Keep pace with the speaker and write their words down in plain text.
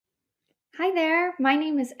Hi there, my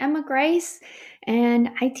name is Emma Grice,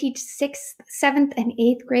 and I teach 6th, 7th, and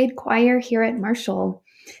 8th grade choir here at Marshall.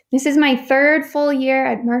 This is my third full year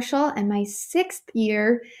at Marshall and my 6th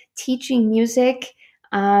year teaching music.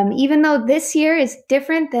 Even though this year is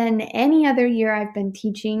different than any other year I've been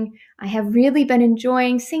teaching, I have really been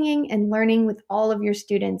enjoying singing and learning with all of your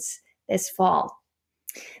students this fall.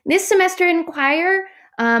 This semester in choir,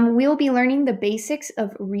 we'll be learning the basics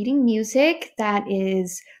of reading music, that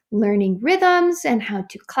is, learning rhythms and how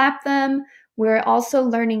to clap them. We're also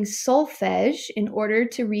learning solfege in order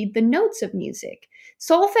to read the notes of music.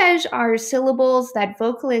 Solfege are syllables that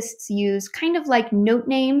vocalists use, kind of like note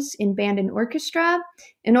names in band and orchestra,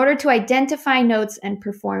 in order to identify notes and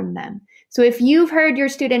perform them. So if you've heard your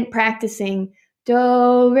student practicing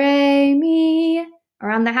do, re, mi,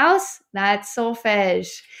 around the house, that's solfege.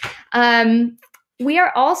 We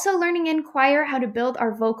are also learning in choir how to build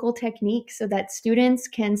our vocal technique so that students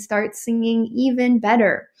can start singing even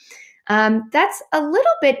better. That's a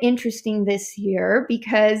little bit interesting this year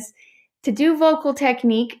because to do vocal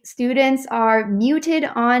technique, students are muted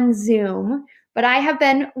on Zoom, but I have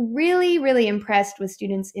been really, really impressed with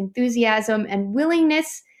students' enthusiasm and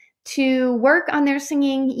willingness to work on their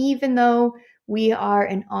singing, even though we are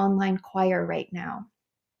an online choir right now.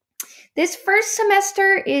 This first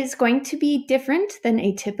semester is going to be different than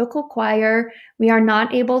a typical choir. We are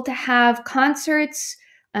not able to have concerts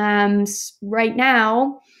right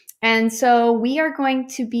now. And so we are going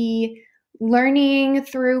to be learning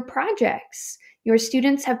through projects. Your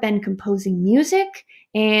students have been composing music,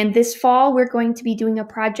 and this fall we're going to be doing a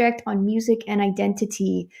project on music and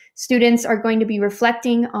identity. Students are going to be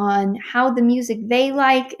reflecting on how the music they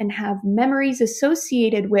like and have memories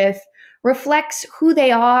associated with reflects who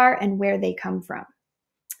they are and where they come from.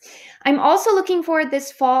 I'm also looking forward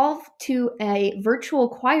this fall to a virtual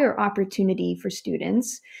choir opportunity for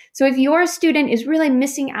students. So if your student is really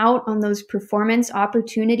missing out on those performance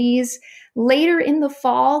opportunities, later in the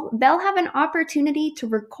fall, they'll have an opportunity to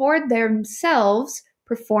record themselves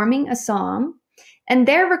performing a song, and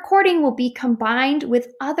their recording will be combined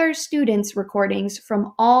with other students' recordings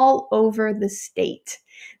from all over the state.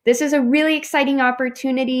 This is a really exciting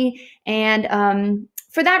opportunity, and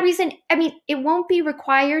for that reason, it won't be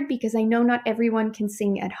required because I know not everyone can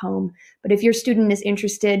sing at home. But if your student is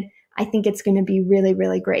interested, I think it's going to be really,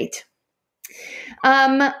 really great.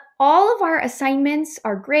 Um, all of our assignments,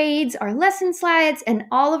 our grades, our lesson slides, and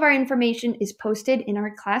all of our information is posted in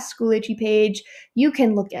our class Schoology page. You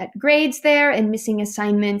can look at grades there and missing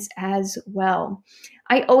assignments as well.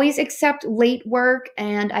 I always accept late work,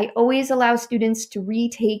 and I always allow students to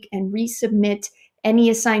retake and resubmit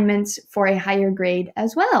any assignments for a higher grade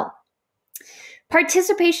as well.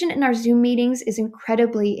 Participation in our Zoom meetings is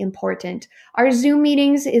incredibly important. Our Zoom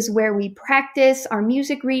meetings is where we practice our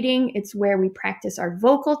music reading. It's where we practice our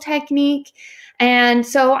vocal technique. And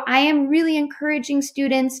so I am really encouraging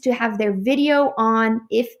students to have their video on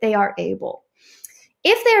if they are able.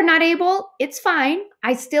 If they are not able, it's fine.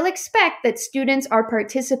 I still expect that students are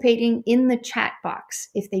participating in the chat box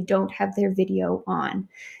if they don't have their video on.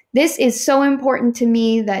 This is so important to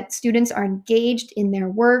me that students are engaged in their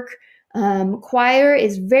work. Choir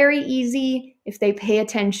is very easy if they pay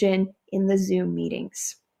attention in the Zoom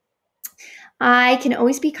meetings. I can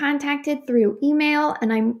always be contacted through email,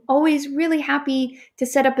 and I'm always really happy to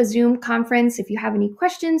set up a Zoom conference if you have any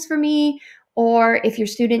questions for me or if your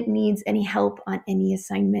student needs any help on any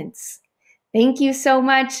assignments. Thank you so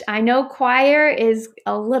much. I know choir is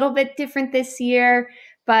a little bit different this year,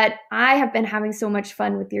 but I have been having so much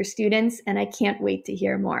fun with your students, and I can't wait to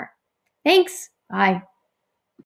hear more. Thanks. Bye.